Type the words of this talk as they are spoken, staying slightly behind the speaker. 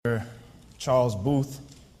Charles Booth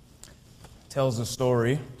tells the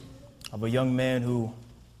story of a young man who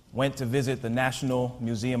went to visit the National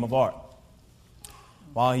Museum of Art.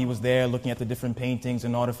 While he was there looking at the different paintings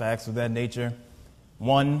and artifacts of that nature,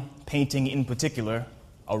 one painting in particular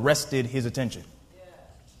arrested his attention.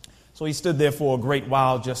 So he stood there for a great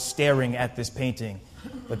while just staring at this painting.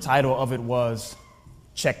 The title of it was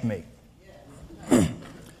Checkmate. He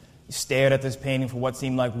stared at this painting for what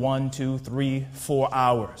seemed like 1, 2, 3, 4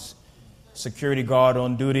 hours. Security guard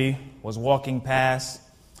on duty was walking past,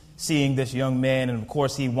 seeing this young man, and of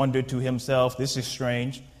course he wondered to himself, this is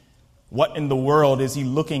strange. What in the world is he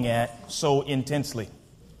looking at so intensely?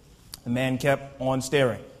 The man kept on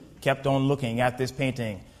staring, kept on looking at this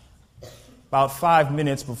painting. About 5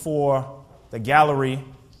 minutes before the gallery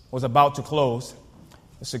was about to close,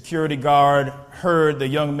 the security guard heard the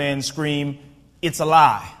young man scream, "It's a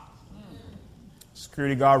lie."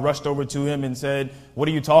 Security guard rushed over to him and said, "What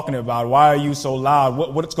are you talking about? Why are you so loud?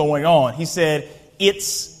 What's going on?" He said,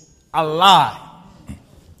 "It's a lie.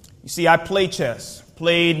 You see, I play chess,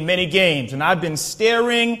 played many games, and I've been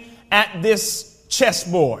staring at this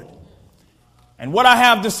chessboard. And what I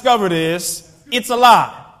have discovered is it's a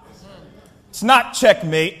lie. It's not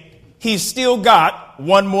checkmate. He's still got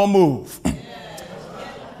one more move."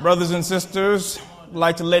 Brothers and sisters, I'd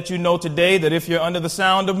like to let you know today that if you're under the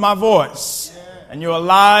sound of my voice and you're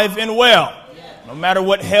alive and well, no matter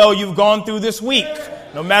what hell you've gone through this week,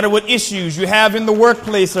 no matter what issues you have in the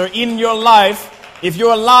workplace or in your life, if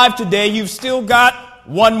you're alive today, you've still got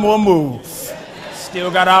one more move.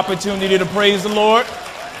 Still got opportunity to praise the Lord,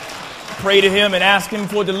 pray to Him, and ask Him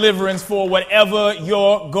for deliverance for whatever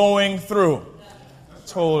you're going through. I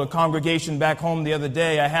told a congregation back home the other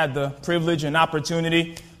day I had the privilege and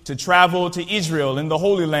opportunity to travel to Israel in the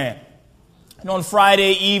Holy Land. And on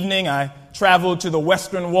Friday evening, I traveled to the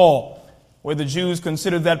Western Wall, where the Jews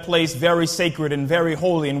consider that place very sacred and very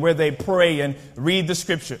holy, and where they pray and read the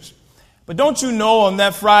scriptures. But don't you know, on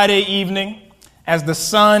that Friday evening, as the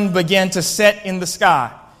sun began to set in the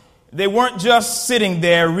sky, they weren't just sitting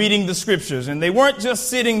there reading the scriptures, and they weren't just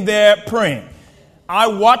sitting there praying. I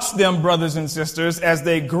watched them, brothers and sisters, as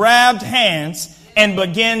they grabbed hands and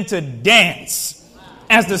began to dance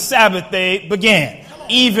as the Sabbath day began,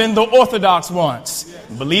 even the Orthodox ones.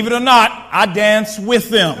 Believe it or not, I danced with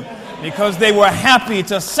them because they were happy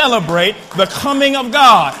to celebrate the coming of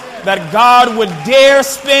God, that God would dare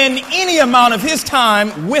spend any amount of His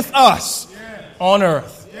time with us on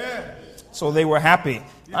earth. So they were happy.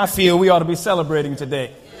 I feel we ought to be celebrating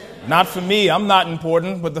today. Not for me, I'm not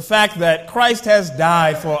important, but the fact that Christ has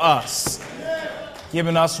died for us,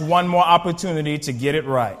 giving us one more opportunity to get it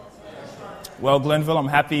right. Well, Glenville, I'm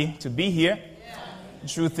happy to be here. The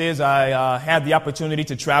truth is, I had the opportunity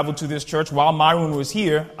to travel to this church while Myron was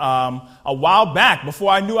here a while back,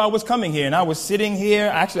 before I knew I was coming here. And I was sitting here.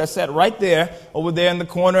 Actually, I sat right there, over there in the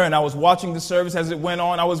corner, and I was watching the service as it went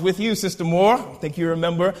on. I was with you, Sister Moore. I think you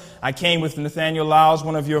remember. I came with Nathaniel Lyles,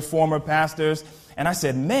 one of your former pastors. And I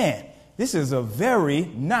said, man, this is a very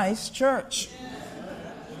nice church.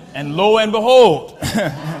 And lo and behold,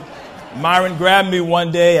 Myron grabbed me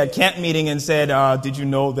one day at camp meeting and said, did you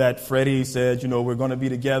know that Freddie said, we're going to be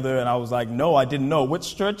together? And I was like, no, I didn't know.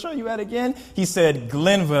 Which church are you at again? He said,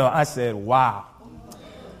 Glenville. I said, wow.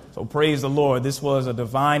 So praise the Lord. This was a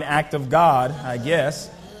divine act of God, I guess,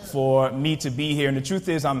 for me to be here. And the truth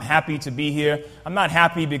is, I'm happy to be here. I'm not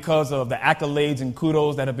happy because of the accolades and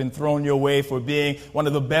kudos that have been thrown your way for being one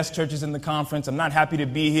of the best churches in the conference. I'm not happy to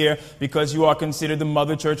be here because you are considered the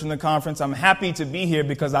mother church in the conference. I'm happy to be here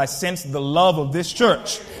because I sensed the love of this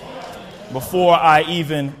church before I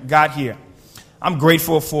even got here. I'm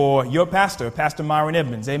grateful for your pastor, Pastor Myron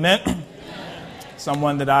Edmonds. Amen.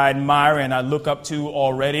 Someone that I admire and I look up to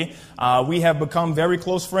already. We have become very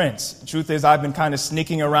close friends. The truth is, I've been kind of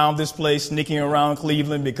sneaking around this place, sneaking around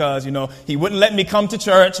Cleveland because, he wouldn't let me come to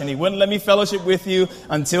church and he wouldn't let me fellowship with you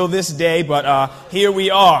until this day. But here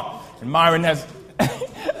we are. And Myron has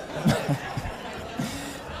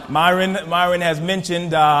Myron has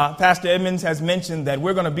mentioned, Pastor Edmonds has mentioned that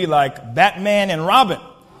we're going to be like Batman and Robin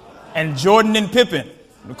and Jordan and Pippen.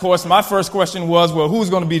 Of course, my first question was, well,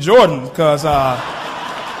 who's going to be Jordan? Because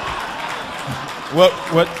what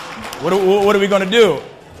are we going to do?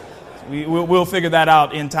 We'll figure that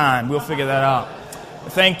out in time. We'll figure that out.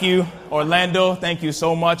 Thank you, Orlando. Thank you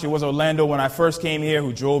so much. It was Orlando when I first came here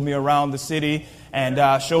who drove me around the city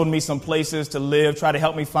and showed me some places to live, tried to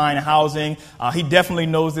help me find housing. He definitely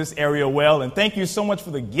knows this area well. And thank you so much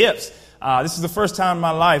for the gifts. This is the first time in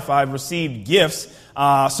my life I've received gifts.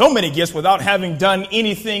 So many gifts without having done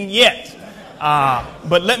anything yet.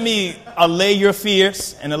 But let me allay your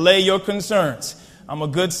fears and allay your concerns. I'm a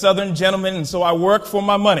good Southern gentleman, and so I work for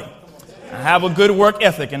my money. I have a good work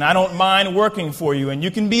ethic, and I don't mind working for you. And you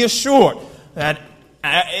can be assured that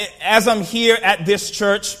as I'm here at this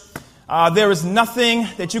church, there is nothing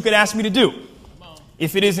that you could ask me to do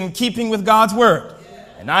if it is in keeping with God's word.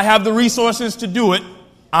 And I have the resources to do it.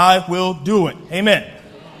 I will do it. Amen.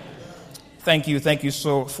 Thank you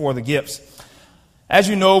so for the gifts. As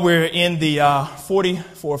you know, we're in the 40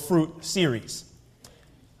 for Fruit series,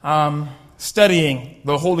 studying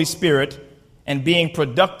the Holy Spirit and being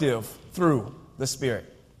productive through the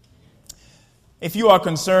Spirit. If you are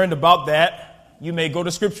concerned about that, you may go to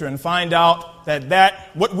Scripture and find out that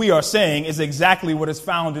what we are saying is exactly what is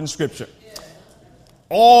found in Scripture.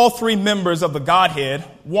 All three members of the Godhead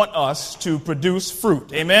want us to produce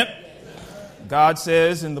fruit. Amen? God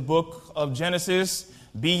says in the book of Genesis,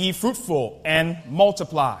 "Be ye fruitful and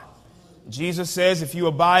multiply." Jesus says, "If you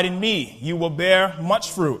abide in me, you will bear much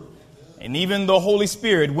fruit." And even the Holy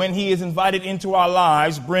Spirit, when he is invited into our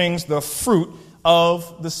lives, brings the fruit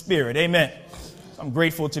of the Spirit. Amen. I'm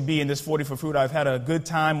grateful to be in this 40 for Fruit. I've had a good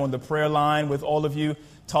time on the prayer line with all of you,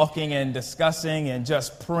 talking and discussing and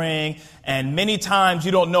just praying. And many times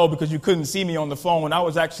you don't know because you couldn't see me on the phone when I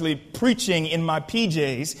was actually preaching in my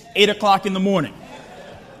PJs, 8 o'clock in the morning,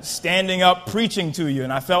 standing up preaching to you.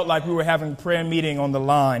 And I felt like we were having prayer meeting on the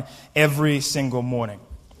line every single morning.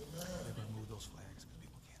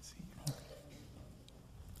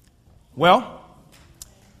 Well,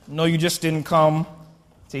 no, you just didn't come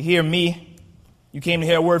to hear me. You came to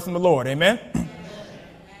hear a word from the Lord. Amen?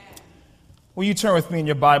 Will you turn with me in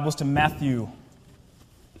your Bibles to Matthew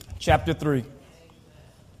chapter 3?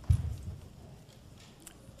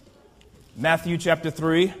 Matthew chapter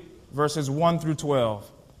 3, verses 1 through 12.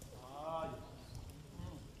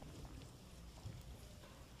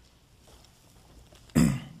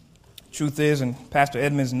 Truth is, and Pastor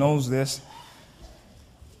Edmonds knows this,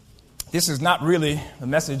 this is not really the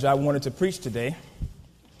message I wanted to preach today.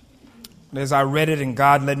 But as I read it and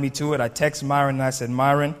God led me to it, I texted Myron and I said,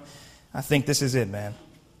 "Myron, I think this is it, man."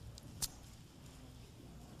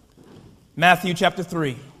 Matthew chapter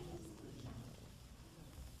 3,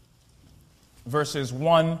 verses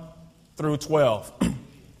 1 through 12.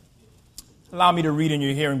 Allow me to read in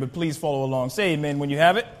your hearing, but please follow along. Say amen when you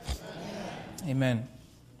have it. Amen.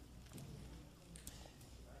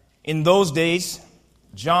 In those days,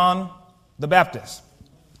 John the Baptist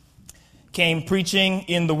came preaching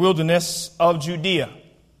in the wilderness of Judea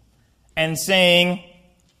and saying,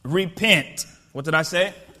 "Repent." What did I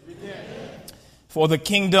say? Repent. "For the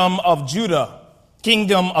kingdom of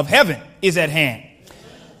heaven is at hand.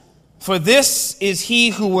 For this is he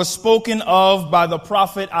who was spoken of by the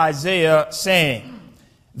prophet Isaiah, saying,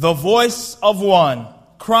 the voice of one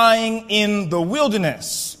crying in the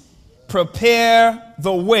wilderness, prepare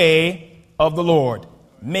the way of the Lord,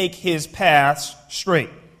 make his paths straight.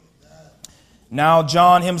 Now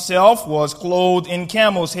John himself was clothed in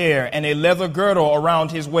camel's hair and a leather girdle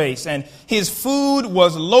around his waist, and his food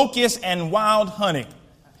was locusts and wild honey.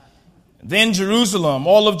 Then Jerusalem,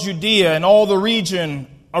 all of Judea, and all the region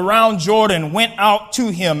around Jordan went out to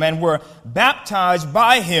him and were baptized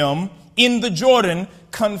by him in the Jordan,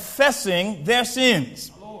 confessing their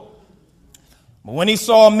sins. But when he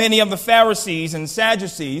saw many of the Pharisees and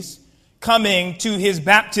Sadducees coming to his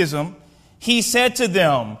baptism, he said to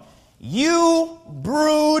them, "You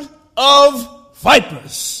brood of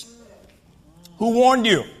vipers, who warned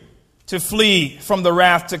you to flee from the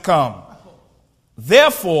wrath to come?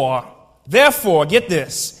 Therefore, get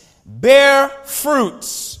this, bear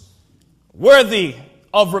fruits worthy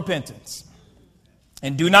of repentance.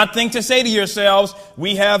 And do not think to say to yourselves,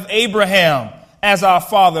 we have Abraham as our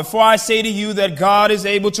father. For I say to you that God is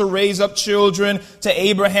able to raise up children to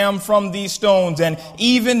Abraham from these stones. And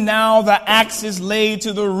even now the axe is laid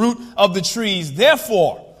to the root of the trees.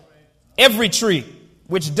 Therefore, every tree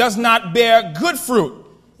which does not bear good fruit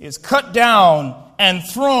is cut down and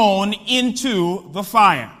thrown into the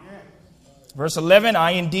fire." Verse 11,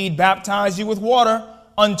 "I indeed baptize you with water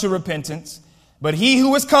unto repentance, but he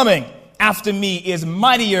who is coming after me is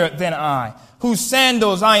mightier than I, whose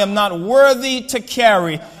sandals I am not worthy to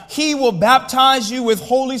carry. He will baptize you with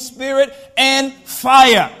Holy Spirit and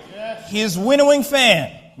fire. His winnowing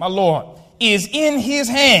fan, my Lord, is in his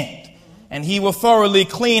hand, and he will thoroughly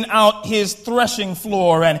clean out his threshing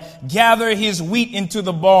floor and gather his wheat into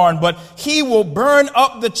the barn, but he will burn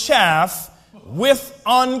up the chaff with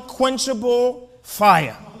unquenchable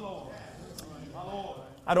fire."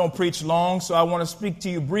 I don't preach long, so I want to speak to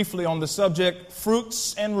you briefly on the subject,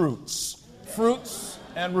 fruits and roots. Fruits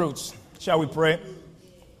and roots. Shall we pray?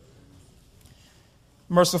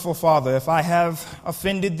 Merciful Father, if I have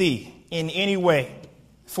offended thee in any way,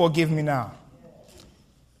 forgive me now.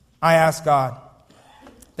 I ask God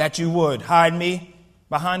that you would hide me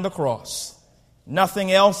behind the cross.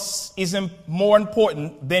 Nothing else is more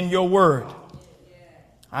important than your word.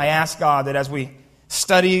 I ask God that as we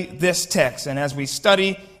study this text and as we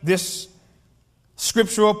study this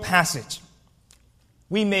scriptural passage,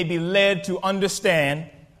 we may be led to understand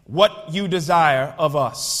what you desire of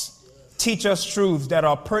us. Teach us truths that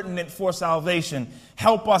are pertinent for salvation.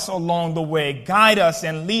 Help us along the way. Guide us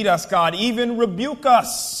and lead us, God. Even rebuke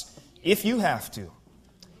us if you have to.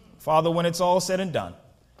 Father, when it's all said and done,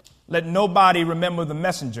 let nobody remember the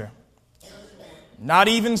messenger. Not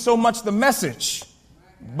even so much the message,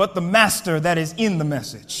 but the master that is in the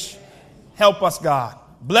message. Help us, God.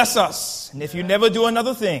 Bless us. And if you never do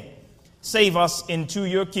another thing, save us into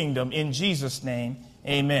your kingdom. In Jesus' name,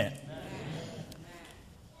 amen.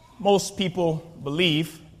 Most people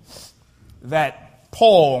believe that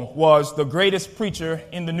Paul was the greatest preacher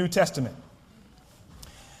in the New Testament.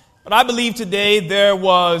 But I believe today there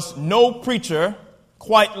was no preacher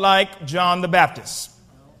quite like John the Baptist.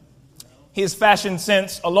 His fashion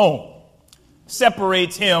sense alone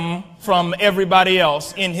separates him from everybody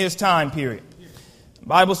else in his time period. The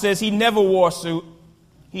Bible says he never wore a suit.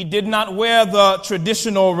 He did not wear the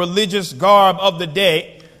traditional religious garb of the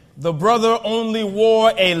day. The brother only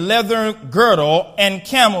wore a leather girdle and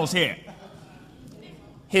camel's hair.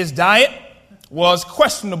 His diet was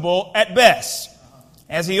questionable at best,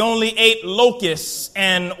 as he only ate locusts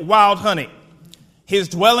and wild honey. His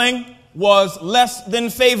dwelling was less than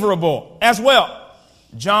favorable as well.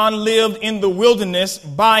 John lived in the wilderness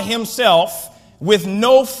by himself with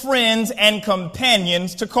no friends and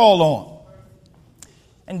companions to call on.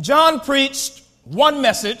 And John preached one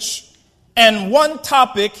message and one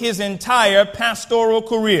topic his entire pastoral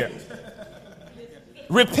career.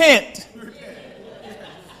 Repent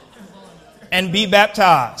and be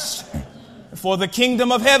baptized, for the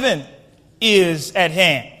kingdom of heaven is at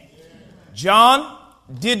hand. John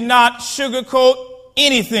did not sugarcoat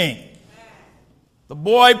anything. The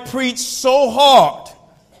boy preached so hard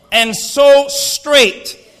and so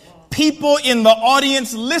straight, people in the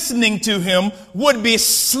audience listening to him would be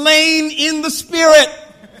slain in the spirit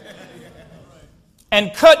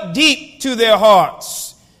and cut deep to their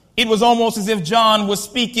hearts. It was almost as if John was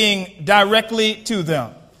speaking directly to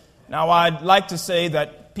them. Now, I'd like to say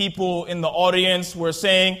that people in the audience were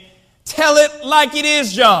saying, "Tell it like it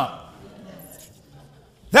is, John.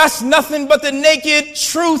 That's nothing but the naked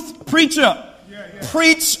truth preacher.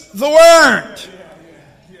 Preach the word."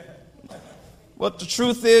 But the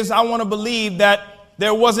truth is, I want to believe that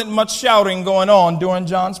there wasn't much shouting going on during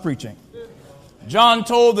John's preaching. John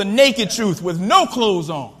told the naked truth with no clothes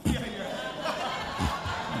on.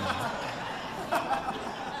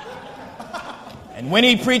 And when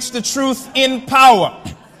he preached the truth in power,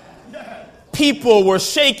 people were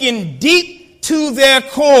shaken deep to their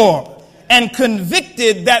core and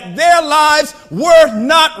convicted that their lives were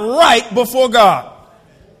not right before God.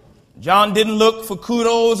 John didn't look for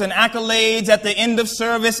kudos and accolades at the end of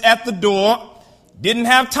service at the door. Didn't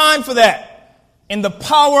have time for that. In the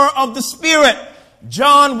power of the Spirit,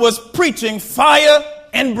 John was preaching fire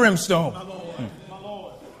and brimstone.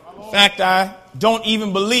 In fact, I don't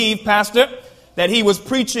even believe, Pastor, that he was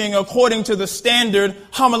preaching according to the standard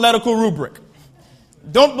homiletical rubric.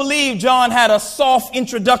 Don't believe John had a soft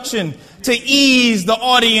introduction to ease the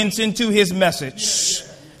audience into his message.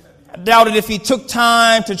 I doubt it if he took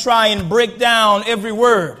time to try and break down every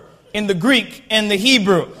word in the Greek and the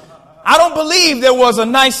Hebrew. I don't believe there was a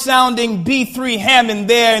nice sounding B3 Hammond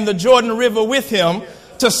there in the Jordan River with him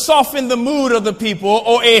to soften the mood of the people,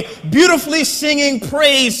 or a beautifully singing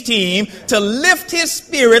praise team to lift his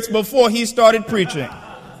spirits before he started preaching.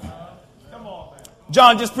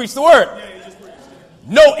 John just preached the word.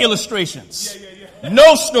 No illustrations.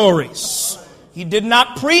 No stories. He did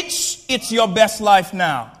not preach, "It's your best life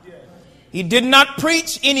now." He did not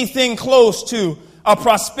preach anything close to a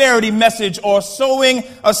prosperity message or sowing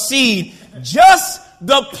a seed. Just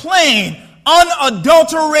the plain,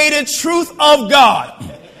 unadulterated truth of God.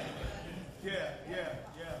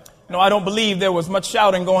 No, I don't believe there was much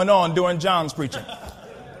shouting going on during John's preaching.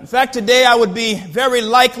 In fact, today I would be very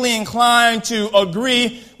likely inclined to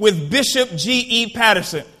agree with Bishop G.E.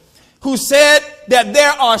 Patterson, who said that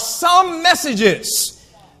there are some messages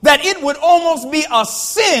that it would almost be a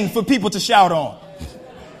sin for people to shout on.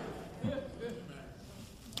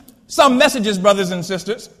 Some messages, brothers and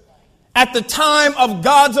sisters, at the time of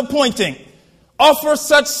God's appointing, offer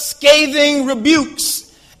such scathing rebukes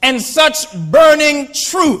and such burning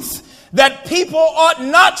truth that people ought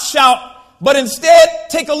not shout, but instead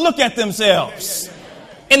take a look at themselves.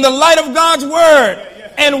 In the light of God's word,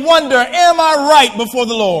 and wonder, am I right before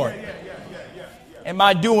the Lord? Am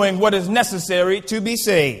I doing what is necessary to be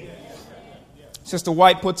saved? Sister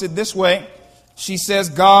White puts it this way. She says,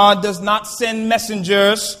 God does not send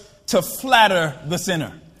messengers to flatter the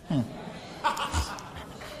sinner.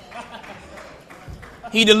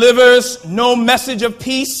 He delivers no message of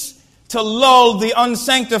peace to lull the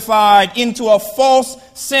unsanctified into a false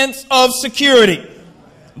sense of security.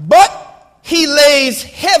 But he lays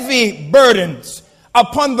heavy burdens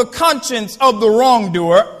upon the conscience of the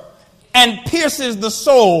wrongdoer and pierces the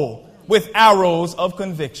soul with arrows of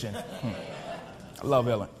conviction. I love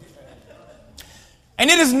Ellen. And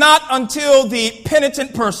it is not until the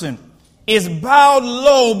penitent person is bowed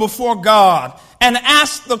low before God and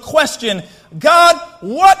asks the question, God,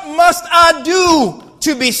 what must I do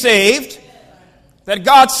to be saved? That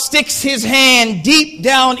God sticks his hand deep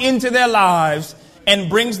down into their lives and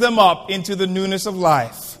brings them up into the newness of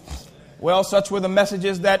life. Well, such were the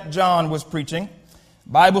messages that John was preaching.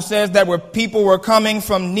 The Bible says that where people were coming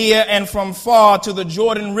from near and from far to the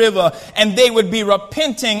Jordan River, and they would be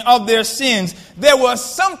repenting of their sins. There was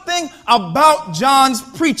something about John's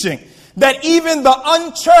preaching that even the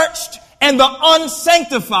unchurched and the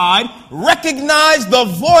unsanctified recognized the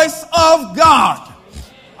voice of God.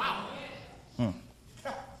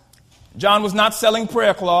 John was not selling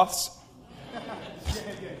prayer cloths.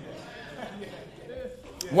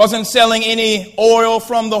 Wasn't selling any oil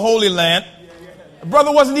from the Holy Land. The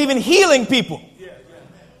brother wasn't even healing people.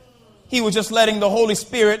 He was just letting the Holy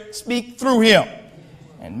Spirit speak through him.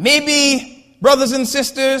 And maybe, brothers and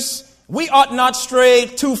sisters, we ought not stray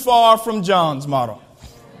too far from John's model.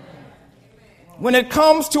 When it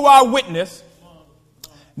comes to our witness,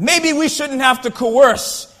 maybe we shouldn't have to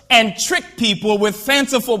coerce and trick people with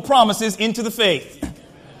fanciful promises into the faith.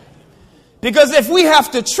 Because if we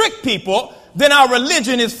have to trick people, then our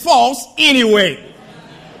religion is false anyway.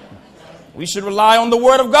 We should rely on the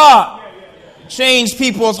Word of God. Change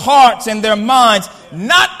people's hearts and their minds,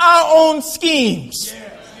 not our own schemes,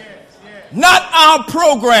 not our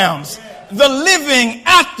programs, the living,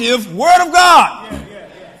 active Word of God.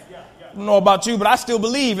 I don't know about you, but I still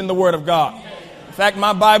believe in the Word of God. In fact,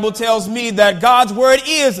 my Bible tells me that God's Word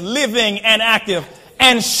is living and active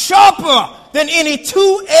and sharper than any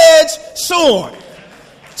two-edged sword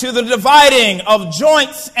to the dividing of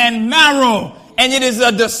joints and marrow, and it is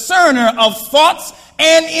a discerner of thoughts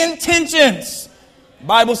and intentions. The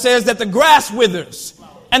Bible says that the grass withers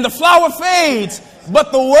and the flower fades,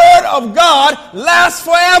 but the Word of God lasts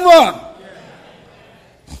forever.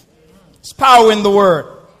 There's power in the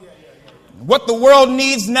Word. What the world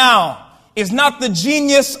needs now is not the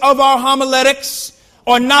genius of our homiletics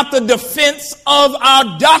or not the defense of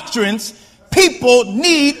our doctrines. People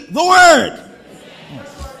need the Word.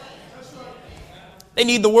 They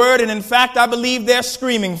need the Word, and in fact, I believe they're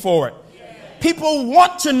screaming for it. People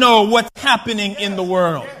want to know what's happening in the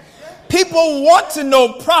world. People want to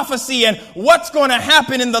know prophecy and what's going to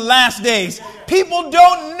happen in the last days. People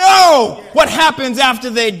don't know what happens after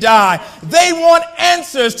they die. They want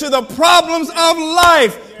answers to the problems of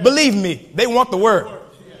life. Believe me, they want the Word.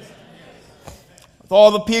 With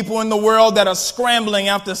all the people in the world that are scrambling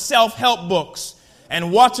after self-help books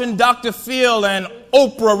and watching Dr. Phil and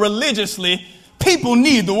Oprah religiously, people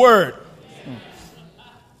need the Word.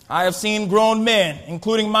 I have seen grown men,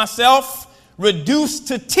 including myself, reduced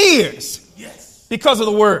to tears because of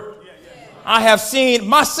the Word. I have seen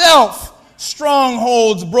myself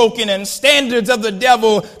strongholds broken and standards of the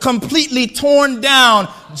devil completely torn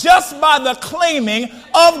down just by the claiming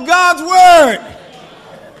of God's Word.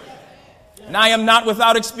 And I am not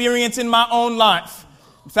without experience in my own life.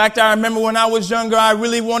 In fact, I remember when I was younger, I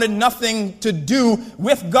really wanted nothing to do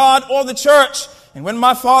with God or the church. And when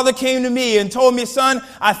my father came to me and told me, son,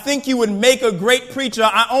 I think you would make a great preacher,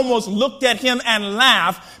 I almost looked at him and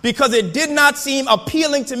laughed because it did not seem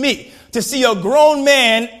appealing to me to see a grown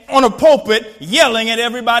man on a pulpit yelling at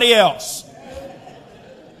everybody else.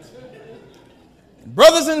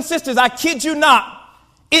 Brothers and sisters, I kid you not,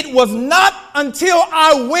 it was not until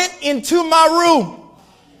I went into my room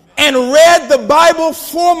and read the Bible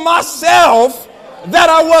for myself that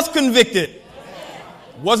I was convicted.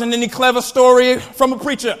 Wasn't any clever story from a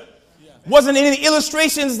preacher. Wasn't any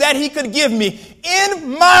illustrations that he could give me.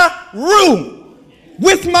 In my room,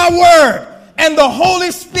 with my Word and the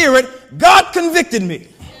Holy Spirit, God convicted me.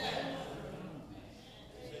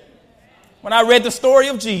 When I read the story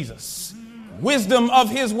of Jesus, wisdom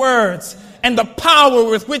of his words, and the power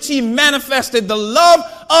with which he manifested the love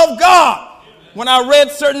of God. When I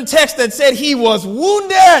read certain texts that said he was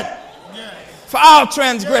wounded for our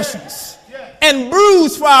transgressions and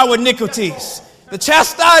bruised for our iniquities. The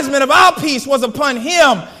chastisement of our peace was upon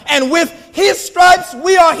him, and with his stripes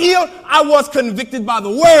we are healed. I was convicted by the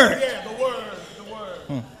word. Yeah, the word.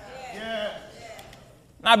 Yeah.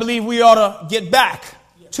 And I believe we ought to get back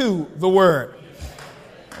to the word.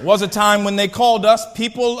 There was a time when they called us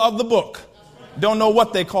people of the book. Don't know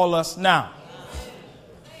what they call us now.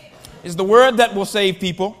 It's the word that will save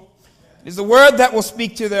people. It's the word that will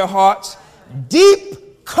speak to their hearts.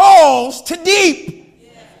 Deep calls to deep.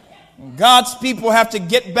 God's people have to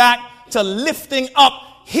get back to lifting up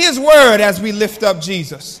his word as we lift up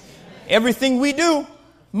Jesus. Everything we do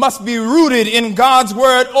must be rooted in God's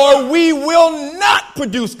word, or we will not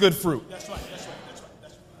produce good fruit. That's right.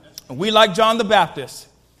 We, like John the Baptist,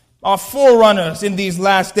 are forerunners in these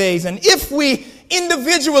last days. And if we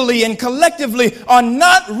individually and collectively are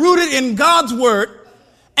not rooted in God's word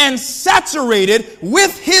and saturated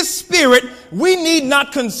with his spirit, we need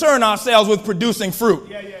not concern ourselves with producing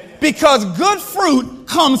fruit. Because good fruit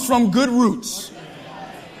comes from good roots.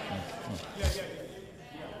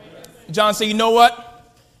 John said, you know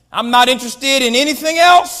what? I'm not interested in anything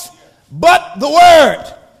else but the word.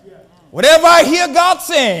 Whatever I hear God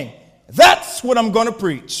saying, that's what I'm going to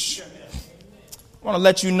preach. I want to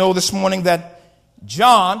let you know this morning that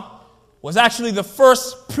John was actually the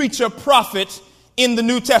first preacher prophet in the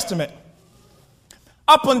New Testament.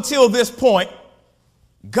 Up until this point,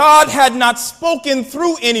 God had not spoken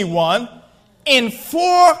through anyone in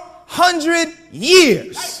 400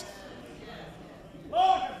 years.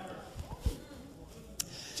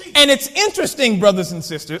 And it's interesting, brothers and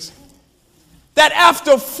sisters, that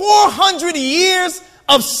after 400 years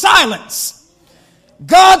of silence,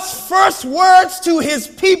 God's first words to his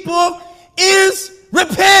people is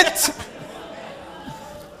repent.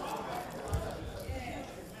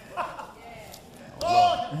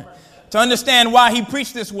 To understand why he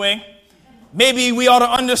preached this way, maybe we ought to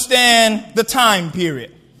understand the time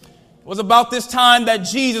period. It was about this time that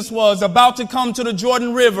Jesus was about to come to the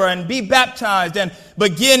Jordan River and be baptized and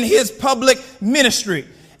begin his public ministry.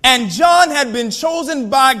 And John had been chosen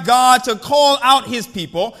by God to call out his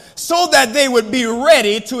people so that they would be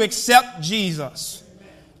ready to accept Jesus.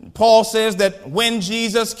 Paul says that when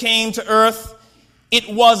Jesus came to earth, it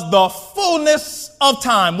was the fullness of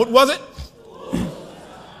time. What was it?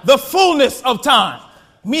 The fullness of time,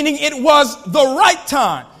 meaning it was the right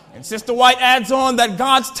time. And Sister White adds on that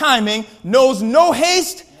God's timing knows no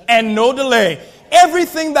haste and no delay.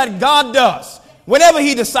 Everything that God does, whenever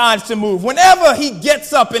he decides to move, whenever he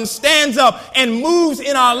gets up and stands up and moves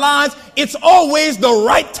in our lives, it's always the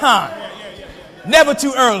right time. Never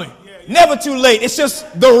too early, never too late. It's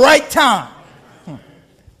just the right time.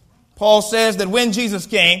 Paul says that when Jesus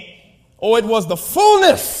came, it was the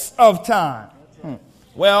fullness of time.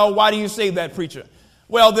 Well, why do you say that, preacher?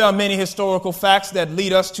 Well, there are many historical facts that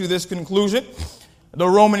lead us to this conclusion. The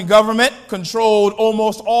Roman government controlled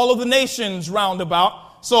almost all of the nations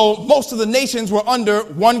roundabout, so most of the nations were under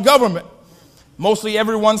one government. Mostly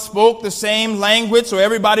everyone spoke the same language, so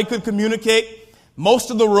everybody could communicate.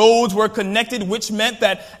 Most of the roads were connected, which meant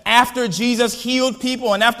that after Jesus healed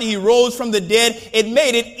people and after he rose from the dead, it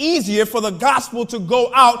made it easier for the gospel to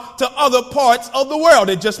go out to other parts of the world.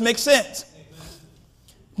 It just makes sense.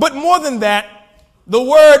 But more than that, the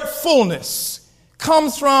word fullness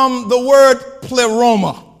comes from the word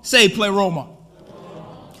pleroma. Say pleroma.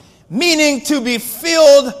 Meaning to be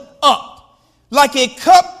filled up, like a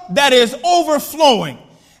cup that is overflowing.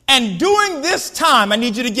 And during this time, I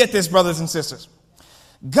need you to get this, brothers and sisters,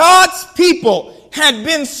 God's people had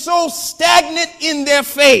been so stagnant in their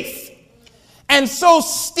faith and so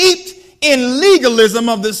steeped in legalism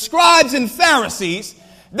of the scribes and Pharisees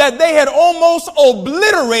that they had almost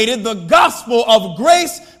obliterated the gospel of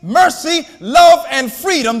grace, mercy, love, and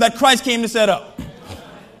freedom that Christ came to set up.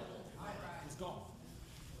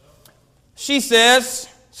 She says,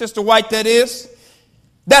 Sister White that is,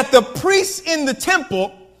 that the priests in the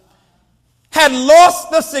temple had lost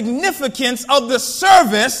the significance of the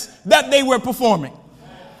service that they were performing.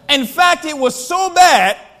 In fact, it was so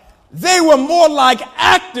bad, they were more like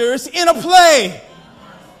actors in a play.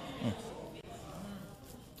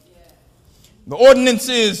 The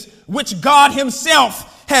ordinances which God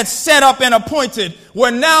himself had set up and appointed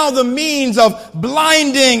were now the means of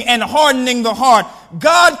blinding and hardening the heart.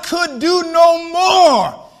 God could do no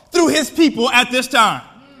more through his people at this time.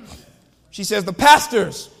 She says the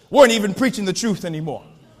pastors weren't even preaching the truth anymore.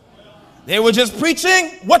 They were just preaching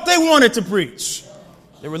what they wanted to preach.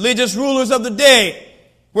 The religious rulers of the day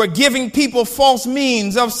were giving people false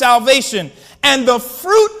means of salvation. And the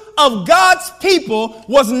fruit of God's people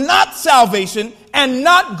was not salvation and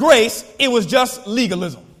not grace. It was just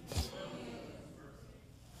legalism.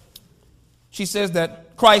 She says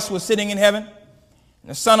that Christ was sitting in heaven.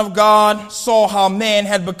 The Son of God saw how man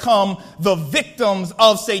had become the victims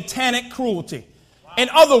of satanic cruelty. In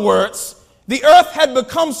other words, the earth had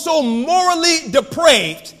become so morally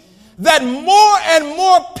depraved that more and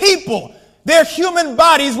more people, their human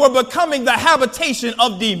bodies were becoming the habitation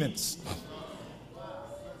of demons.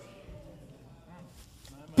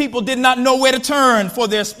 People did not know where to turn for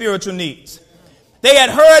their spiritual needs. They had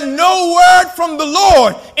heard no word from the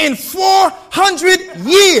Lord in 400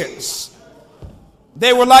 years.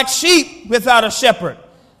 They were like sheep without a shepherd.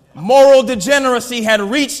 Moral degeneracy had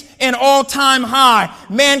reached an all-time high.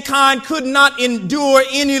 Mankind could not endure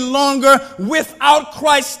any longer without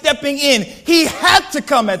Christ stepping in. He had to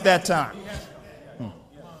come at that time.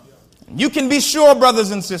 You can be sure,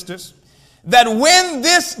 brothers and sisters, that when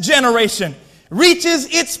this generation reaches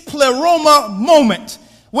its pleroma moment,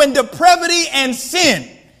 when depravity and sin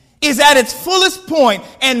is at its fullest point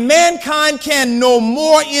and mankind can no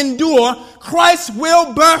more endure, Christ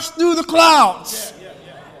will burst through the clouds.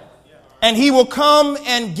 And he will come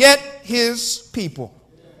and get his people.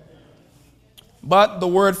 But the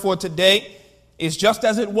word for today is just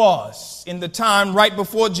as it was in the time right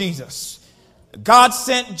before Jesus. God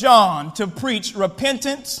sent John to preach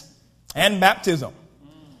repentance and baptism.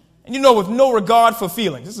 And you know, with no regard for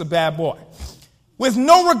feelings, this is a bad boy. With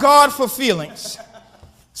no regard for feelings,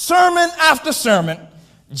 sermon after sermon,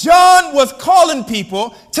 John was calling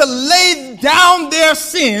people to lay down their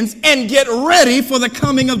sins and get ready for the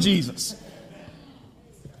coming of Jesus.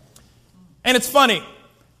 And it's funny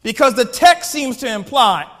because the text seems to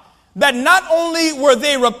imply that not only were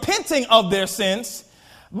they repenting of their sins,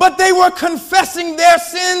 but they were confessing their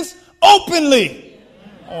sins openly.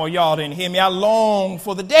 Oh, y'all didn't hear me. I long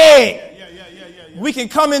for the day we can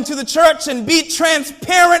come into the church and be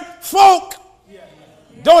transparent folk.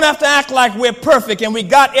 Don't have to act like we're perfect and we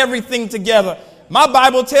got everything together. My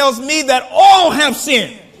Bible tells me that all have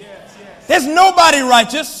sinned. There's nobody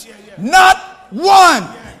righteous, not one.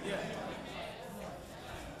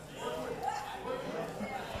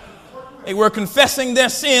 They were confessing their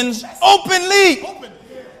sins openly.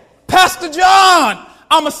 Pastor John,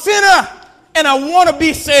 I'm a sinner and I want to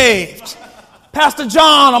be saved. Pastor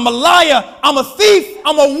John, I'm a liar, I'm a thief,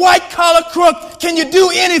 I'm a white-collar crook. Can you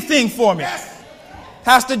do anything for me?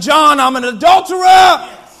 Pastor John, I'm an adulterer.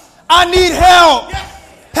 I need help.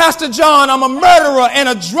 Pastor John, I'm a murderer and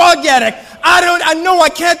a drug addict. I know I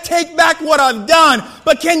can't take back what I've done,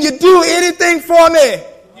 but can you do anything for me?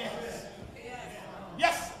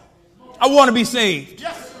 Yes. I want to be saved.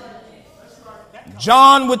 Yes.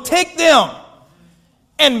 John would take them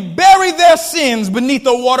and bury their sins beneath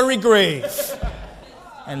a watery grave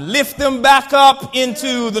and lift them back up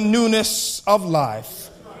into the newness of life.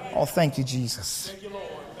 Oh, thank you, Jesus.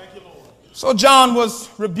 So John was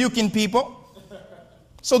rebuking people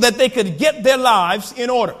so that they could get their lives in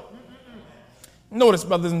order. Notice,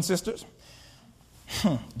 brothers and sisters,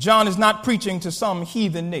 John is not preaching to some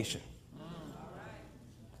heathen nation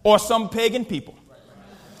or some pagan people.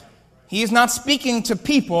 He is not speaking to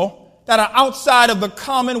people that are outside of the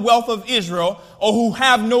commonwealth of Israel or who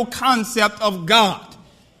have no concept of God.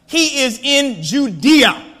 He is in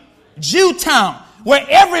Judea, Jewtown, where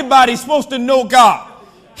everybody's supposed to know God.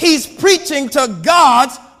 He's preaching to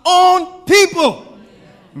God's own people.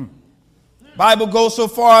 Bible goes so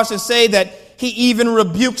far as to say that he even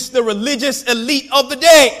rebukes the religious elite of the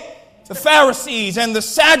day, the Pharisees and the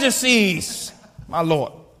Sadducees. My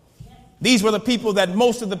Lord. These were the people that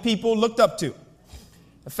most of the people looked up to.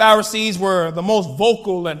 The Pharisees were the most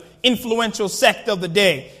vocal and influential sect of the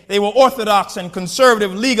day. They were orthodox and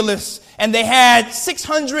conservative legalists, and they had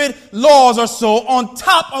 600 laws or so on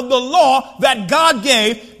top of the law that God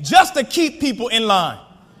gave just to keep people in line.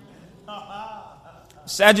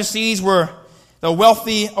 Sadducees were the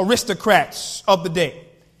wealthy aristocrats of the day.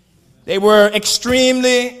 They were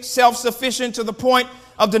extremely self-sufficient to the point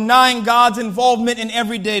of denying God's involvement in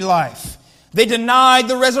everyday life. They denied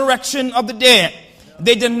the resurrection of the dead.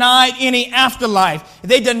 They denied any afterlife.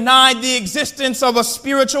 They denied the existence of a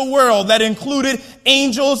spiritual world that included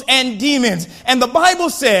angels and demons. And the Bible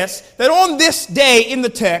says that on this day in the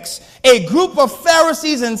text, a group of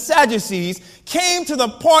Pharisees and Sadducees came to the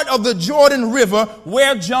part of the Jordan River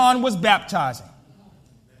where John was baptizing.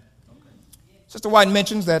 Sister White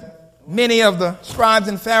mentions that many of the scribes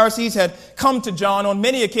and Pharisees had come to John on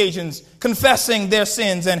many occasions, confessing their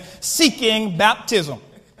sins and seeking baptism.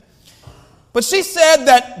 But she said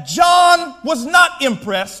that John was not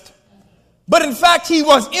impressed, but in fact he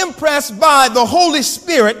was impressed by the Holy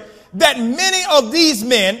Spirit that many of these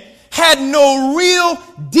men had no real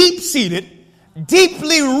deep-seated,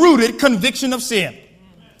 deeply rooted conviction of sin.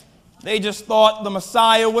 They just thought the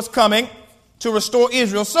Messiah was coming to restore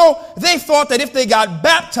Israel. So they thought that if they got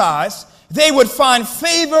baptized, they would find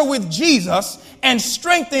favor with Jesus and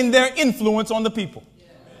strengthen their influence on the people.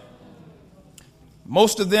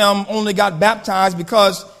 Most of them only got baptized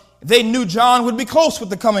because they knew John would be close with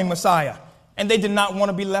the coming Messiah, and they did not want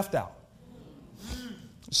to be left out.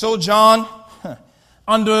 So John,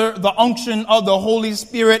 under the unction of the Holy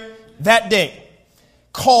Spirit that day,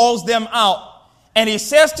 calls them out, and he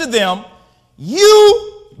says to them,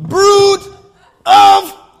 "You brood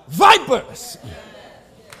of vipers."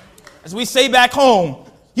 As we say back home,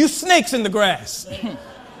 you snakes in the grass.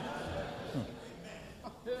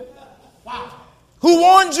 Who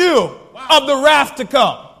warned you of the wrath to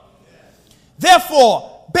come?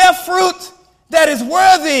 Therefore, bear fruit that is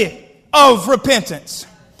worthy of repentance.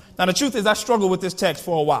 Now, the truth is, I struggled with this text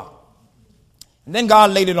for a while. And then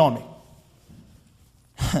God laid it on me.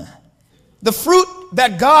 The fruit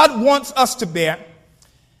that God wants us to bear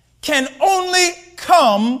can only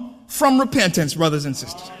come from repentance, brothers and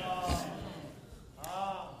sisters.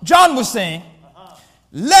 John was saying,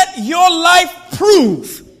 let your life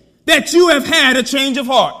prove that you have had a change of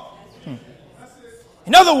heart.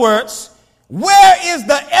 In other words, where is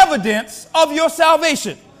the evidence of your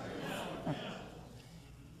salvation?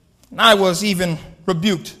 And I was even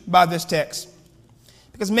rebuked by this text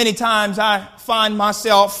because many times I find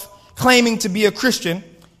myself claiming to be a Christian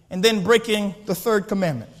and then breaking the third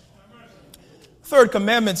commandment. The third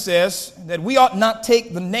commandment says that we ought not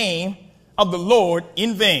take the name of the Lord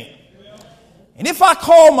in vain. And if I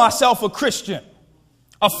call myself a Christian,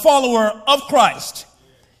 a follower of Christ,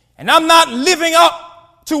 and I'm not living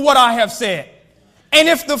up to what I have said, and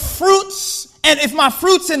if my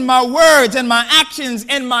fruits and my words and my actions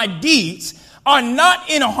and my deeds are not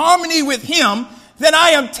in harmony with him, then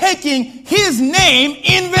I am taking his name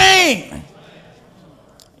in vain.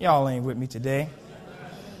 Y'all ain't with me today.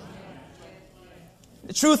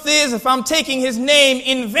 The truth is, if I'm taking his name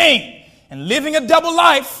in vain and living a double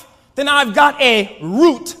life, then I've got a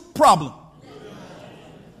root problem.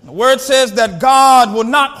 The word says that God will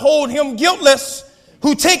not hold him guiltless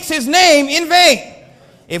who takes his name in vain.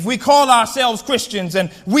 If we call ourselves Christians and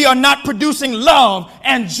we are not producing love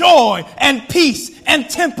and joy and peace and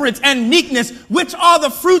temperance and meekness, which are the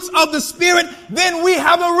fruits of the Spirit, then we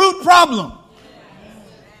have a root problem.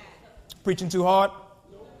 Preaching too hard?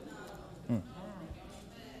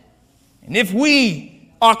 And if we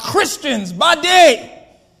are Christians by day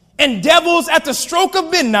and devils at the stroke of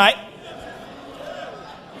midnight,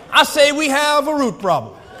 I say we have a root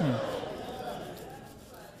problem.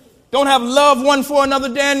 Don't have love one for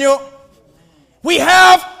another, Daniel. We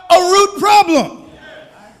have a root problem.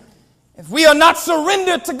 If we are not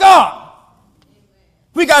surrendered to God,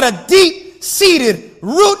 we got a deep-seated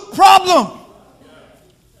root problem.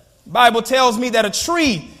 The Bible tells me that a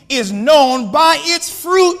tree is known by its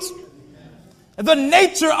fruit. The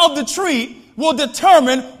nature of the tree will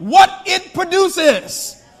determine what it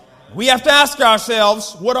produces. We have to ask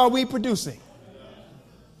ourselves, what are we producing?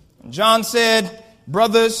 John said,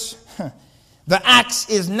 brothers, the axe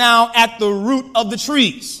is now at the root of the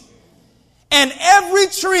trees. And every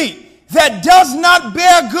tree that does not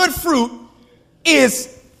bear good fruit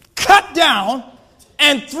is cut down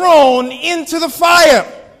and thrown into the fire.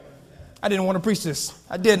 I didn't want to preach this.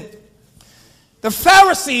 I didn't. The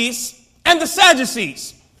Pharisees and the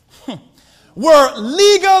Sadducees were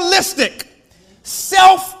legalistic,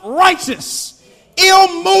 self-righteous,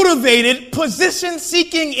 ill-motivated,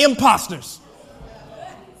 position-seeking imposters.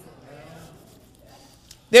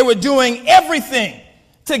 They were doing everything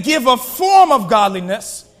to give a form of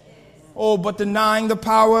godliness, but denying the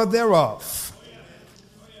power thereof.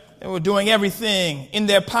 They were doing everything in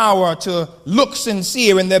their power to look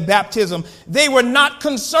sincere in their baptism. They were not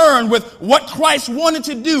concerned with what Christ wanted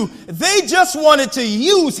to do. They just wanted to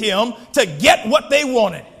use him to get what they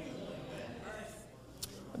wanted.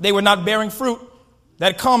 They were not bearing fruit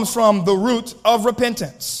that comes from the root of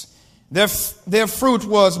repentance. Their fruit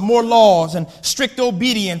was more laws and strict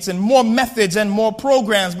obedience and more methods and more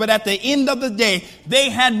programs. But at the end of the day, they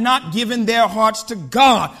had not given their hearts to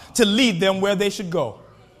God to lead them where they should go.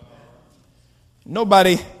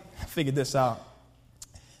 Nobody figured this out.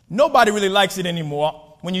 Nobody really likes it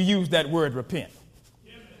anymore when you use that word repent.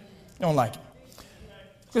 You don't like it.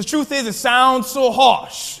 Because the truth is, it sounds so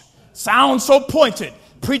harsh, sounds so pointed.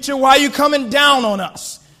 Preacher, why are you coming down on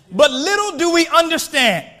us? But little do we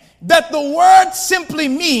understand that the word simply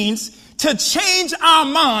means to change our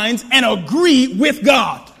minds and agree with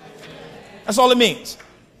God. That's all it means.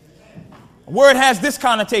 The word has this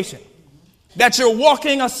connotation, that you're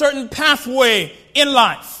walking a certain pathway in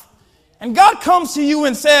life, And God comes to you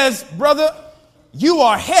and says, brother, you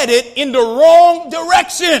are headed in the wrong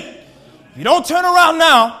direction. If you don't turn around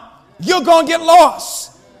now, you're going to get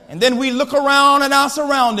lost. And then we look around at our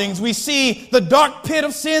surroundings. We see the dark pit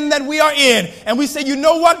of sin that we are in. And we say, you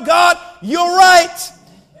know what, God? You're right.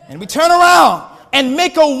 And we turn around and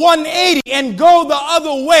make a 180 and go the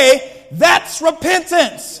other way. That's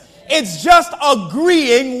repentance. It's just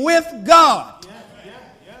agreeing with God.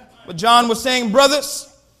 But John was saying, brothers,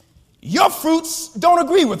 your fruits don't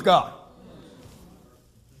agree with God.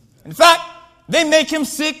 In fact, they make him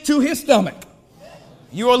sick to his stomach.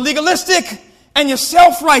 You are legalistic and you're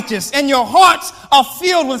self-righteous and your hearts are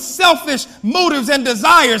filled with selfish motives and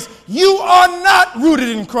desires. You are not rooted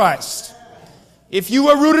in Christ. If you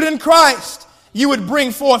were rooted in Christ, you would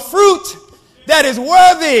bring forth fruit that is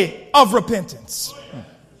worthy of repentance.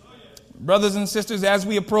 Brothers and sisters, as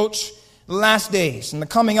we approach the last days and the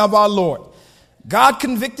coming of our Lord, God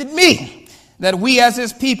convicted me that we as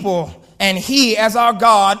his people and he as our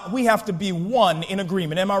God, we have to be one in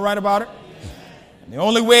agreement. Am I right about it? And the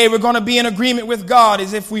only way we're going to be in agreement with God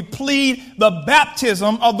is if we plead the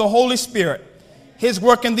baptism of the Holy Spirit. His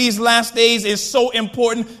work in these last days is so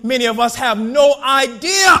important. Many of us have no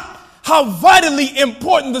idea how vitally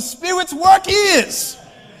important the Spirit's work is.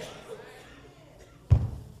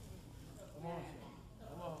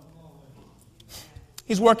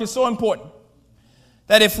 His work is so important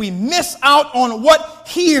that if we miss out on what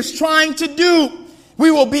he is trying to do,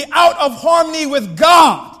 we will be out of harmony with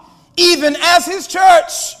God, even as his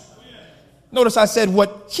church. Notice I said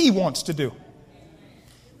what he wants to do.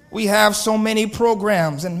 We have so many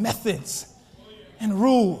programs and methods and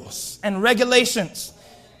rules and regulations.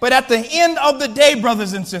 But at the end of the day,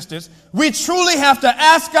 brothers and sisters, we truly have to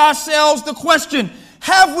ask ourselves the question,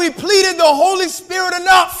 have we pleaded the Holy Spirit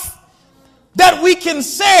enough that we can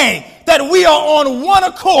say that we are on one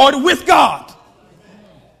accord with God?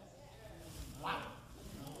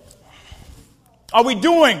 Are we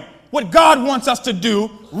doing what God wants us to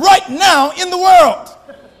do right now in the world?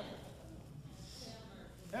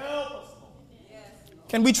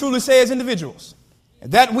 Can we truly say as individuals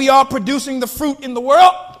that we are producing the fruit in the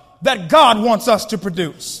world that God wants us to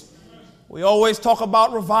produce? We always talk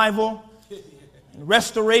about revival, and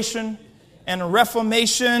restoration, and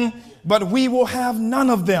reformation, but we will have none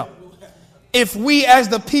of them if we as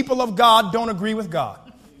the people of God don't agree with God.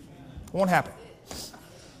 It won't happen.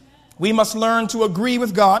 We must learn to agree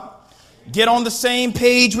with God, get on the same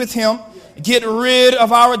page with him, get rid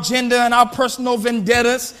of our agenda and our personal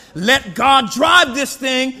vendettas. Let God drive this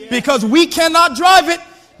thing because we cannot drive it.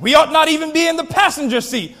 We ought not even be in the passenger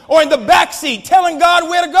seat or in the back seat telling God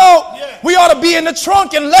where to go. We ought to be in the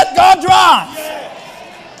trunk and let God drive.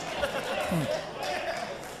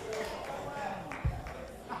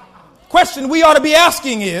 Question we ought to be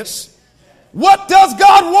asking is, what does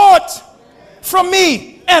God want from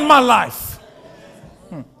me and my life?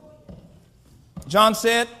 John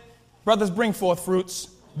said, brothers, bring forth fruits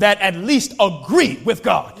that at least agree with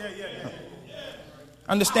God.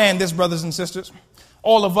 Understand this, brothers and sisters.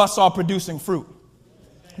 All of us are producing fruit.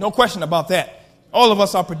 No question about that. All of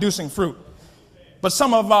us are producing fruit. But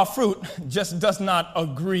some of our fruit just does not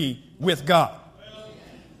agree with God.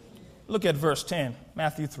 Look at verse 10,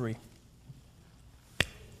 Matthew 3.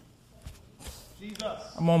 Jesus.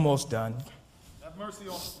 I'm almost done. Have mercy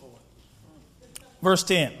on us, Lord. Verse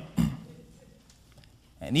 10.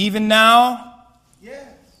 And even now, Yes.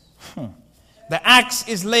 the axe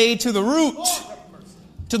is laid to the root.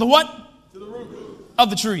 To the what? To the root. Of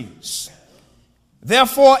the trees.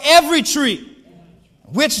 Therefore, every tree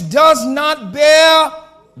which does not bear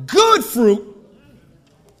good fruit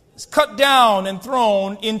is cut down and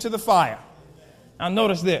thrown into the fire. Now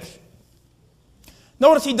notice this.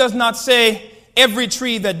 Notice he does not say every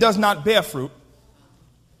tree that does not bear fruit.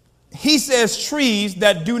 He says trees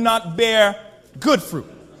that do not bear good fruit.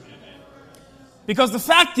 Because the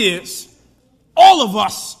fact is, all of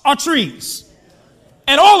us are trees.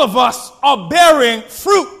 And all of us are bearing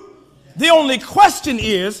fruit. The only question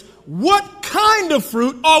is, what kind of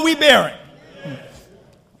fruit are we bearing?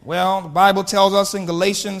 Well, the Bible tells us in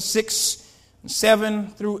Galatians 6, 7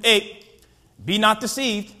 through 8, be not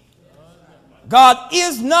deceived. God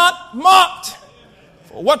is not mocked.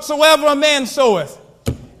 For whatsoever a man soweth,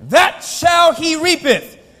 that shall he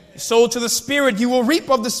reapeth. Sow to the Spirit, you will reap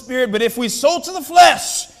of the Spirit. But if we sow to the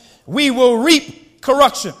flesh, we will reap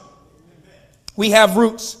corruption. We have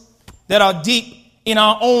roots that are deep in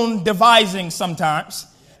our own devising sometimes,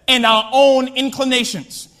 and our own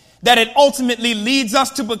inclinations, that it ultimately leads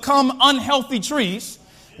us to become unhealthy trees,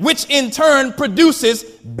 which in turn produces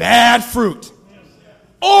bad fruit.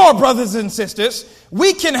 Or, brothers and sisters,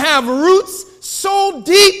 we can have roots so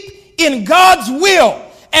deep in God's will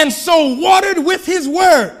and so watered with his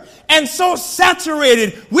word and so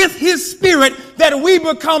saturated with his spirit that we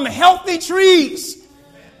become healthy trees.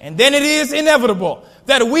 And then it is inevitable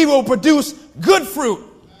that we will produce good fruit,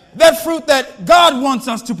 that fruit that God wants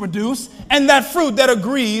us to produce, and that fruit that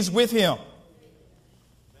agrees with him.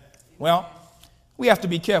 Well, we have to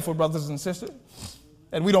be careful, brothers and sisters,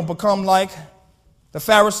 that we don't become like the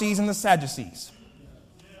Pharisees and the Sadducees.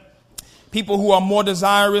 People who are more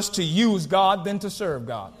desirous to use God than to serve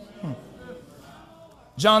God.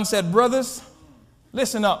 John said, brothers,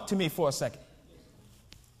 listen up to me for a second.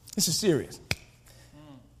 This is serious.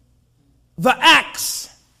 The axe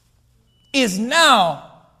is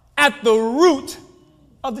now at the root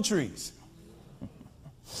of the trees.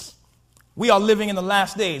 We are living in the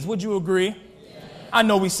last days. Would you agree? Yes. I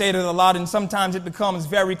know we say that a lot and sometimes it becomes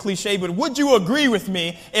very cliche, but would you agree with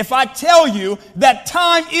me if I tell you that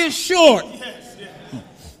time is short? Yes.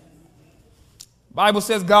 Bible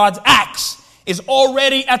says God's axe is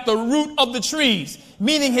already at the root of the trees,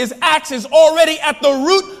 meaning his axe is already at the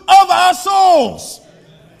root of our souls.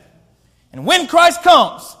 And when Christ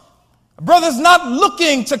comes, a brother's not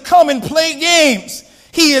looking to come and play games.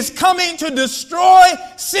 He is coming to destroy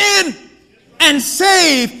sin and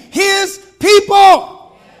save his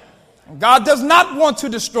people. And God does not want to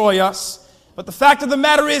destroy us, but the fact of the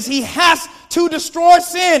matter is he has to destroy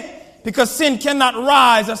sin because sin cannot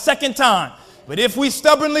rise a second time. But if we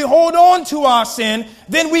stubbornly hold on to our sin,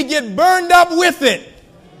 then we get burned up with it.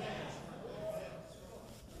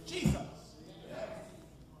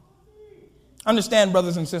 Understand,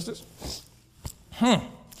 brothers and sisters,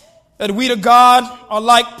 that we to God are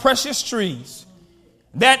like precious trees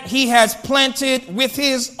that he has planted with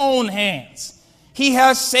his own hands. He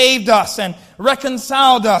has saved us and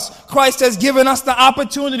reconciled us. Christ has given us the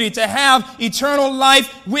opportunity to have eternal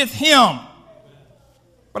life with him.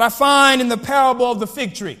 But I find in the parable of the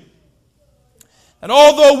fig tree that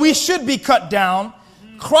although we should be cut down,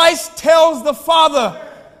 Christ tells the Father,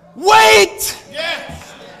 wait! Yes.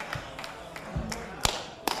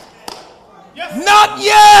 Yes. Not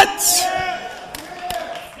yet!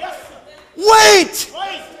 Yes. Wait!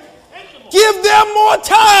 Give them more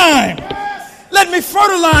time! Yes. Let me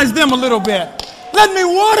fertilize them a little bit. Let me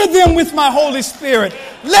water them with my Holy Spirit.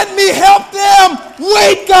 Let me help them.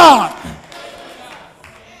 Wait, God!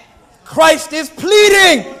 Christ is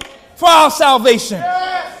pleading for our salvation.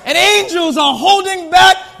 Yes. And angels are holding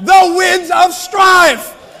back the winds of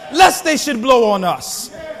strife, lest they should blow on us.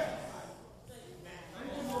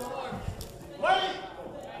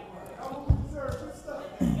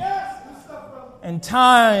 And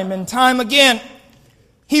time again,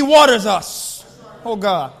 he waters us. Oh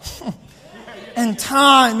God. And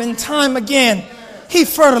time again, he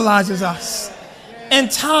fertilizes us.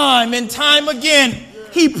 And time again,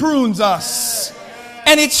 he prunes us.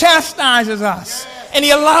 And he chastises us. And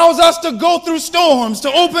he allows us to go through storms,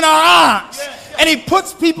 to open our eyes. And he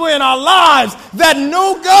puts people in our lives that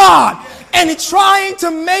know God. And he's trying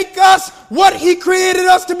to make us what he created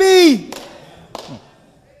us to be.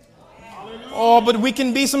 Oh, but we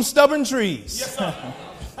can be some stubborn trees. Yes,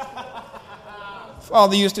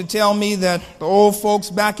 Father used to tell me that the old folks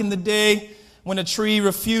back in the day, when a tree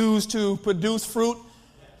refused to produce fruit,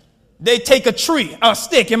 they take a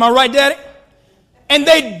stick, am I right, Daddy? And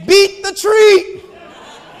they beat the tree.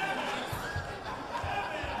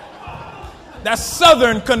 That's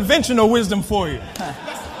Southern conventional wisdom for you.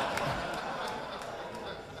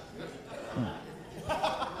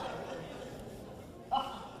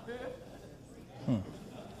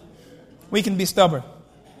 We can be stubborn.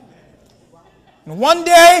 And one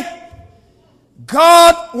day,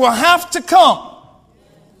 God will have to come,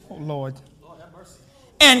 oh Lord,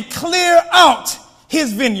 and clear out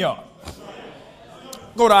his vineyard.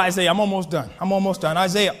 Go to Isaiah. I'm almost done.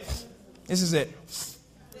 Isaiah. This is it.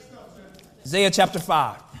 Isaiah chapter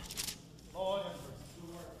 5.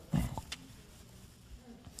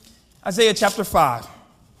 Isaiah chapter 5.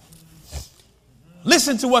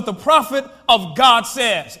 Listen to what the prophet of God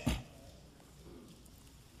says.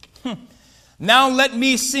 Now let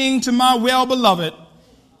me sing to my well-beloved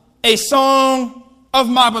a song of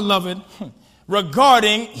my beloved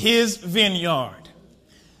regarding his vineyard.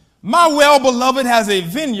 My well-beloved has a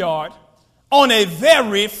vineyard on a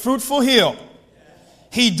very fruitful hill.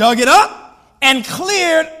 He dug it up and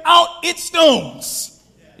cleared out its stones.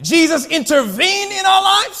 Jesus intervened in our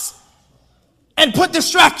lives and put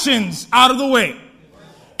distractions out of the way.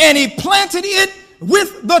 And he planted it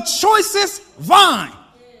with the choicest vine.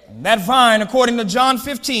 And that vine, according to John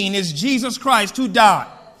 15, is Jesus Christ who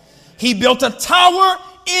died. He built a tower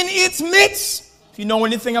in its midst. If you know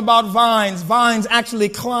anything about vines, vines actually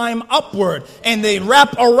climb upward and they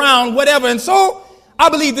wrap around whatever. And so I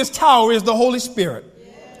believe this tower is the Holy Spirit.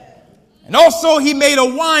 And also he made a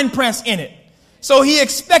wine press in it. So he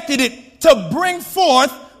expected it to bring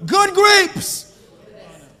forth good grapes.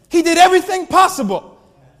 He did everything possible.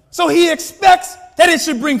 So he expects that it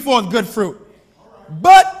should bring forth good fruit.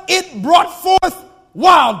 But it brought forth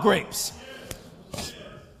wild grapes.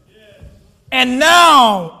 And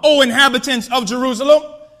now, O inhabitants of Jerusalem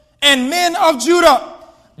and men of Judah,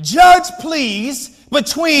 judge please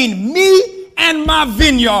between me and my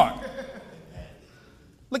vineyard.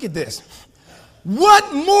 Look at this.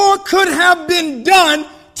 What more could have been done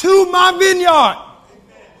to my vineyard?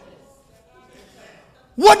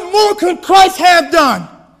 What more could Christ have done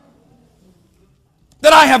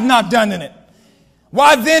that I have not done in it?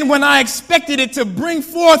 Why then, when I expected it to bring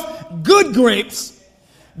forth good grapes,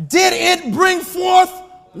 did it bring forth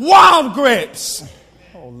wild grapes?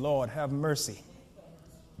 Oh, Lord, have mercy.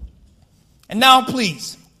 And now,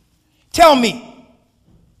 please, tell me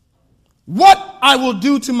what I will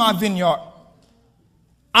do to my vineyard.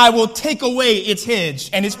 I will take away its hedge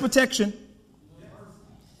and its protection,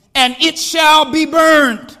 and it shall be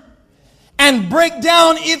burned, and break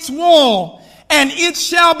down its wall, and it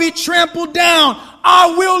shall be trampled down.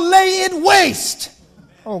 I will lay it waste.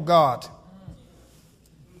 Oh, God.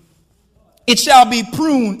 It shall be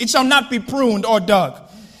pruned. It shall not be pruned or dug.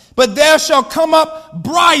 But there shall come up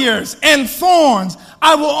briars and thorns.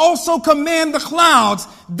 I will also command the clouds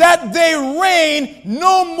that they rain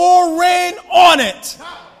no more rain on it.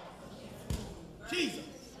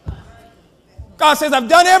 God says, I've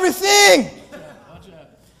done everything.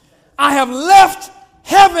 I have left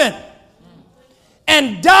heaven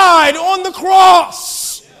and died on the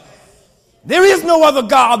cross. There is no other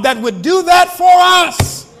God that would do that for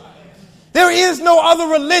us. There is no other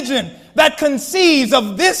religion that conceives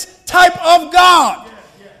of this type of God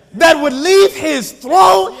that would leave his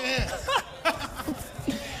throne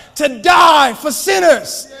to die for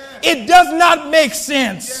sinners. It does not make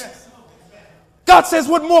sense. God says,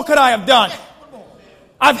 what more could I have done?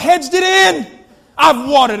 I've hedged it in. I've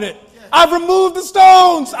watered it. I've removed the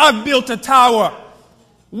stones. I've built a tower.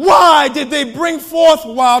 Why did they bring forth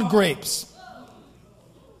wild grapes?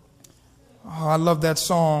 Oh, I love that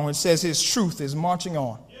song. It says his truth is marching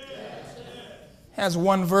on. Has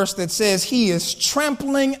one verse that says he is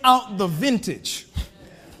trampling out the vintage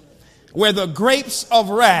where the grapes of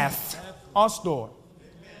wrath are stored.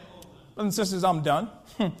 Brothers and sisters, I'm done.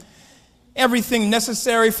 Everything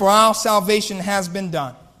necessary for our salvation has been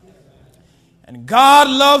done. And God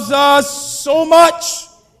loves us so much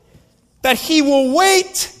that he will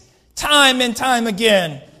wait time and time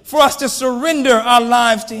again for us to surrender our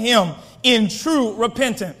lives to him in true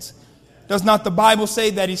repentance. Does not the Bible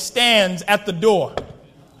say that he stands at the door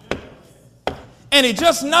and he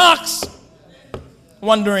just knocks,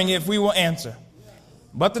 wondering if we will answer?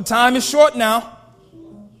 But the time is short now.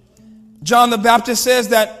 John the Baptist says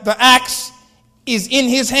that the axe is in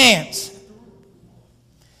his hands.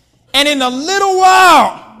 And in a little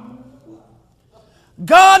while,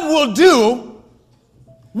 God will do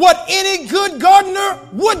what any good gardener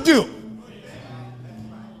would do.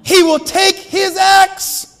 He will take his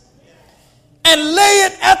axe and lay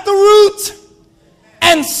it at the root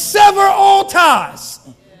and sever all ties.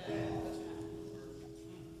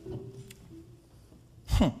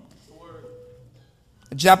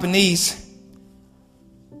 The Japanese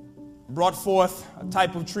brought forth a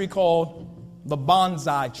type of tree called the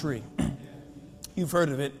bonsai tree. You've heard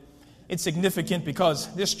of it. It's significant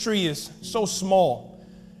because this tree is so small.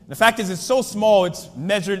 The fact is, it's so small, it's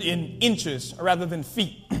measured in inches rather than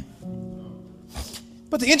feet.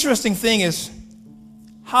 But the interesting thing is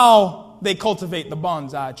how they cultivate the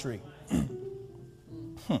bonsai tree.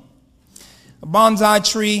 A bonsai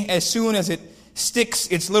tree, as soon as it sticks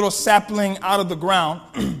its little sapling out of the ground,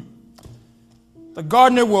 the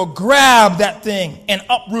gardener will grab that thing and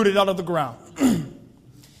uproot it out of the ground.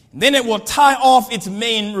 Then it will tie off its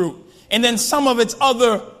main root and then some of its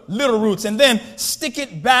other little roots and then stick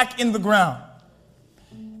it back in the ground.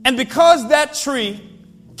 And because that tree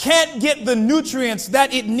can't get the nutrients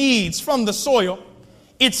that it needs from the soil,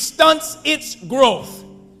 it stunts its growth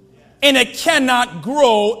and it cannot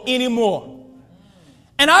grow anymore.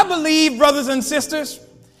 And I believe, brothers and sisters,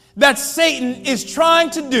 that Satan is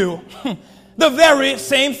trying to do the very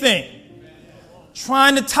same thing.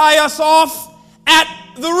 Trying to tie us off at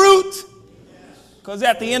the root. Because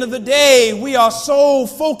at the end of the day, we are so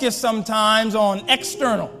focused sometimes on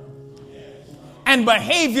external and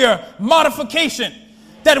behavior modification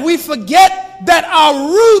that we forget that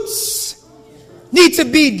our roots need to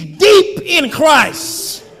be deep in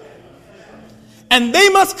Christ. And they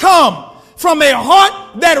must come from a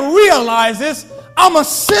heart that realizes I'm a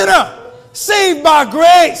sinner saved by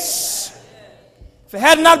grace. If it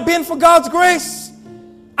had not been for God's grace,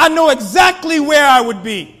 I know exactly where I would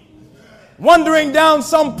be. Wandering down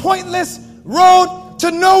some pointless road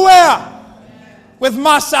to nowhere with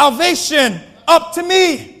my salvation up to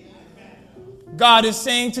me. God is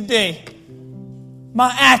saying today,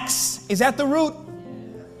 my axe is at the root,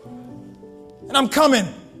 and I'm coming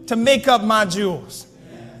to make up my jewels.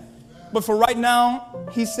 But for right now,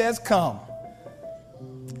 he says, come.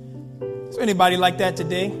 Is there anybody like that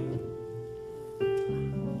today?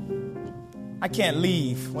 I can't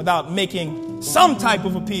leave without making some type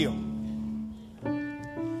of appeal.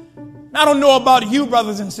 I don't know about you,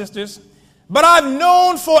 brothers and sisters, but I've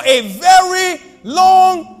known for a very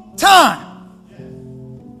long time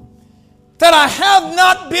that I have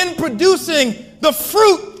not been producing the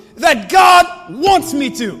fruit that God wants me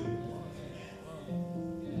to.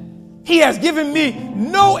 He has given me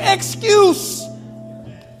no excuse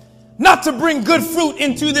not to bring good fruit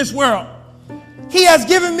into this world. He has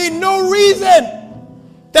given me no reason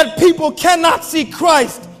that people cannot see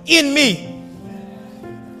Christ in me.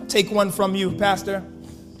 I'll take one from you, Pastor.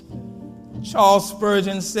 Charles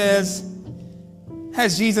Spurgeon says,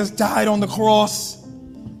 has Jesus died on the cross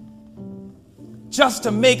just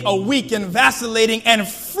to make a weak and vacillating and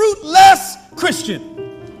fruitless Christian?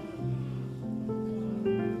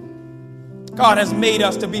 God has made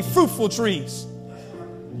us to be fruitful trees,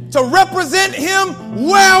 to represent him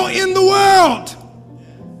well in the world.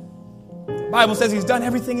 The Bible says he's done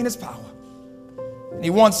everything in his power. And he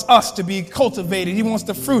wants us to be cultivated. He wants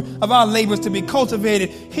the fruit of our labors to be cultivated.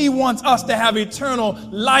 He wants us to have eternal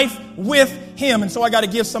life with him. And so I got to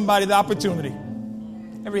give somebody the opportunity.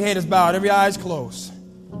 Every head is bowed, every eye is closed.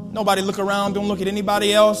 Nobody look around, don't look at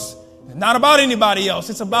anybody else. It's not about anybody else.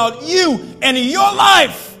 It's about you and your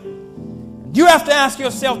life. You have to ask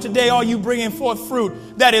yourself today, are you bringing forth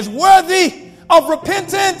fruit that is worthy of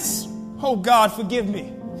repentance? Oh, God, forgive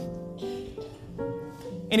me.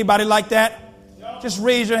 Anybody like that? Just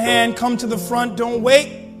raise your hand, come to the front, don't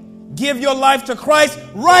wait. Give your life to Christ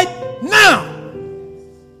right now.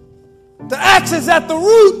 The axe is at the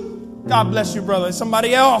root. God bless you, brother. It's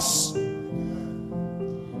somebody else.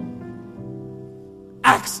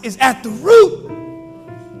 Axe is at the root.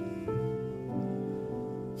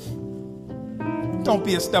 Don't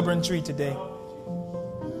be a stubborn tree today.